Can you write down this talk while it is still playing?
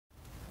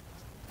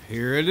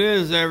Here it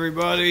is,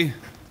 everybody.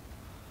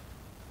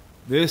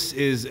 This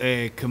is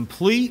a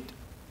complete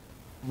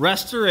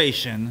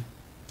restoration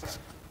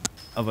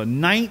of a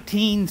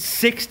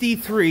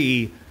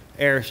 1963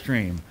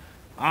 Airstream.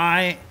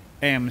 I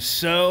am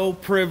so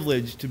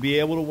privileged to be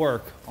able to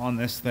work on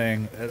this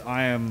thing that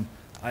I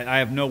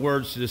have no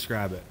words to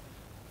describe it.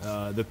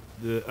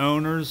 The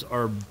owners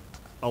are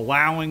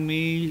allowing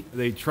me,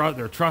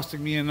 they're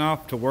trusting me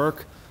enough to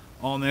work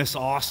on this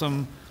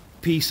awesome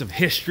piece of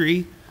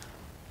history.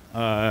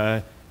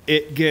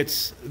 It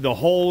gets, the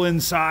whole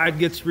inside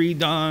gets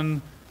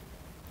redone,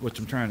 which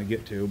I'm trying to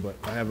get to, but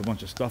I have a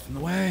bunch of stuff in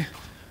the way.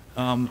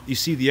 You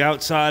see the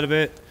outside of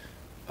it.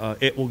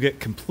 It will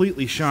get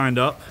completely shined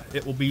up.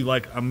 It will be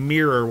like a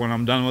mirror when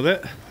I'm done with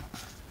it.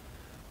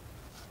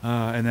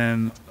 And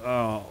then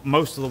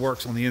most of the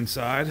work's on the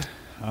inside.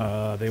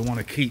 They want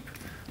to keep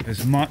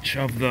as much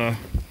of the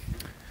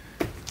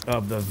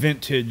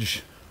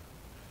vintage.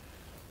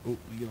 Oh,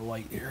 we get a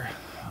light here.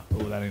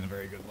 Oh, that ain't a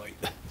very good light.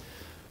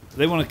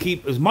 They want to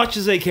keep as much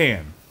as they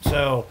can.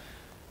 So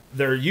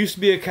there used to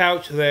be a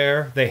couch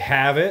there. They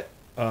have it.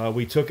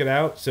 We took it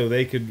out so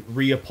they could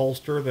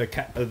reupholster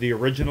the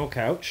original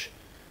couch.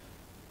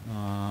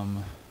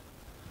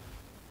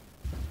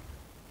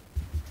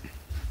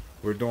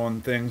 We're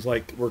doing things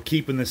like we're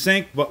keeping the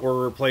sink, but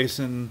we're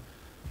replacing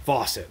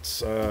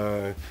faucets.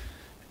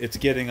 It's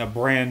getting a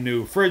brand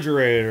new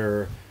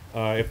refrigerator.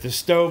 If the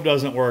stove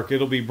doesn't work,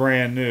 it'll be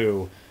brand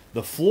new.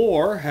 The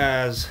floor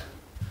has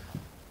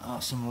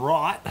some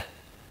rot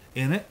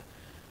in it.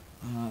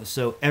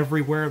 So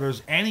everywhere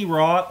there's any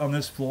rot on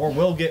this floor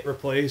will get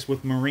replaced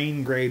with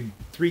marine grade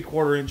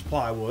 3/4 inch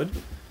plywood.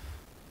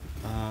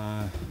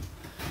 I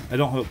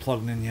don't have it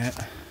plugged in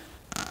yet.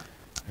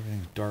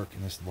 Everything's dark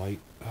in this light.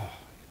 Oh,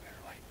 better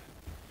light.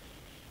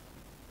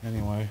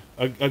 Anyway,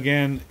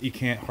 again, you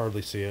can't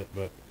hardly see it,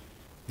 but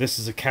this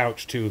is a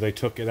couch too. They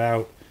took it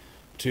out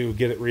to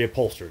get it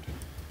reupholstered.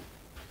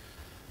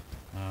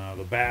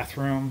 The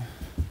bathroom.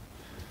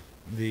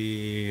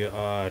 The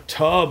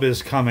tub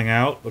is coming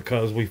out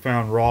because we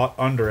found rot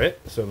under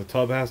it, so the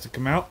tub has to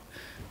come out.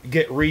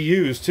 Get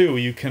reused too.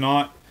 You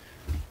cannot,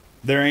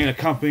 there ain't a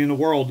company in the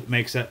world that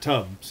makes that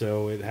tub,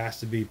 so it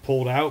has to be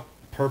pulled out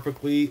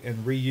perfectly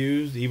and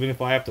reused, even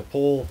if I have to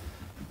pull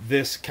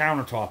this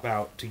countertop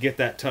out to get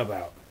that tub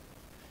out.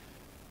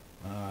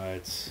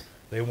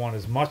 They want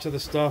as much of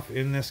the stuff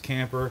in this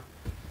camper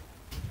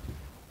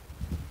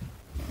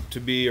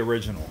to be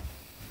original.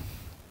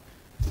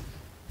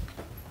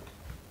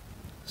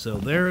 So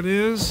there it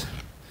is.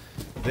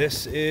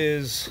 This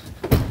is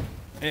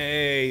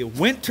a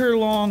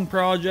winter-long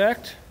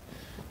project.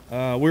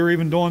 We're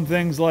even doing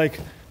things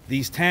like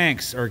these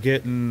tanks are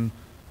getting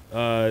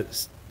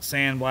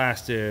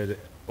sandblasted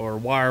or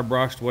wire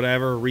brushed,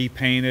 whatever,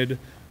 repainted.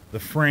 The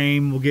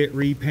frame will get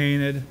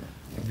repainted.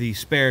 The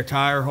spare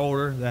tire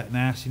holder, that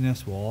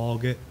nastiness, will all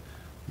get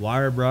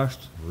wire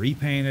brushed,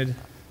 repainted.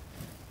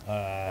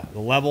 The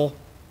level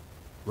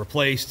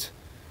replaced.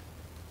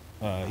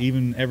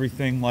 Even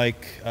everything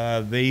like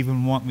they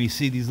even want me to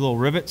see these little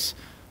rivets.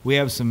 We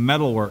have some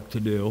metal work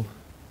to do,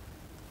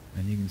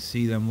 and you can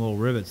see them little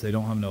rivets. They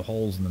don't have no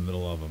holes in the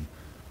middle of them.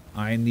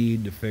 I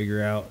need to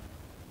figure out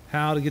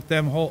how to get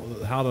them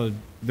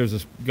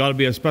there's got to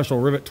be a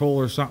special rivet tool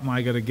or something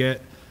I got to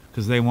get,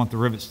 because they want the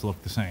rivets to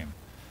look the same.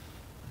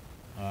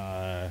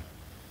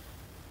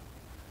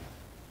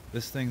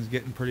 This thing's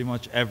getting pretty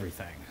much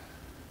everything.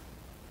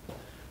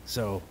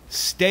 So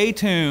stay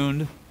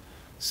tuned.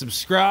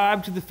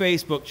 Subscribe to the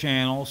Facebook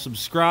channel.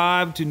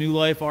 Subscribe to New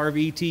Life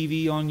RV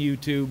TV on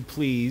YouTube,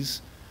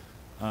 please.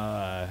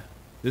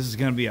 This is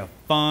going to be a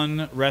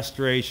fun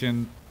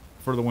restoration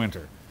for the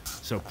winter.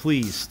 So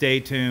please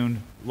stay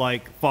tuned,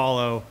 like,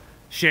 follow,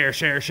 share,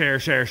 share, share,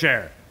 share,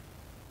 share.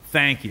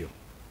 Thank you.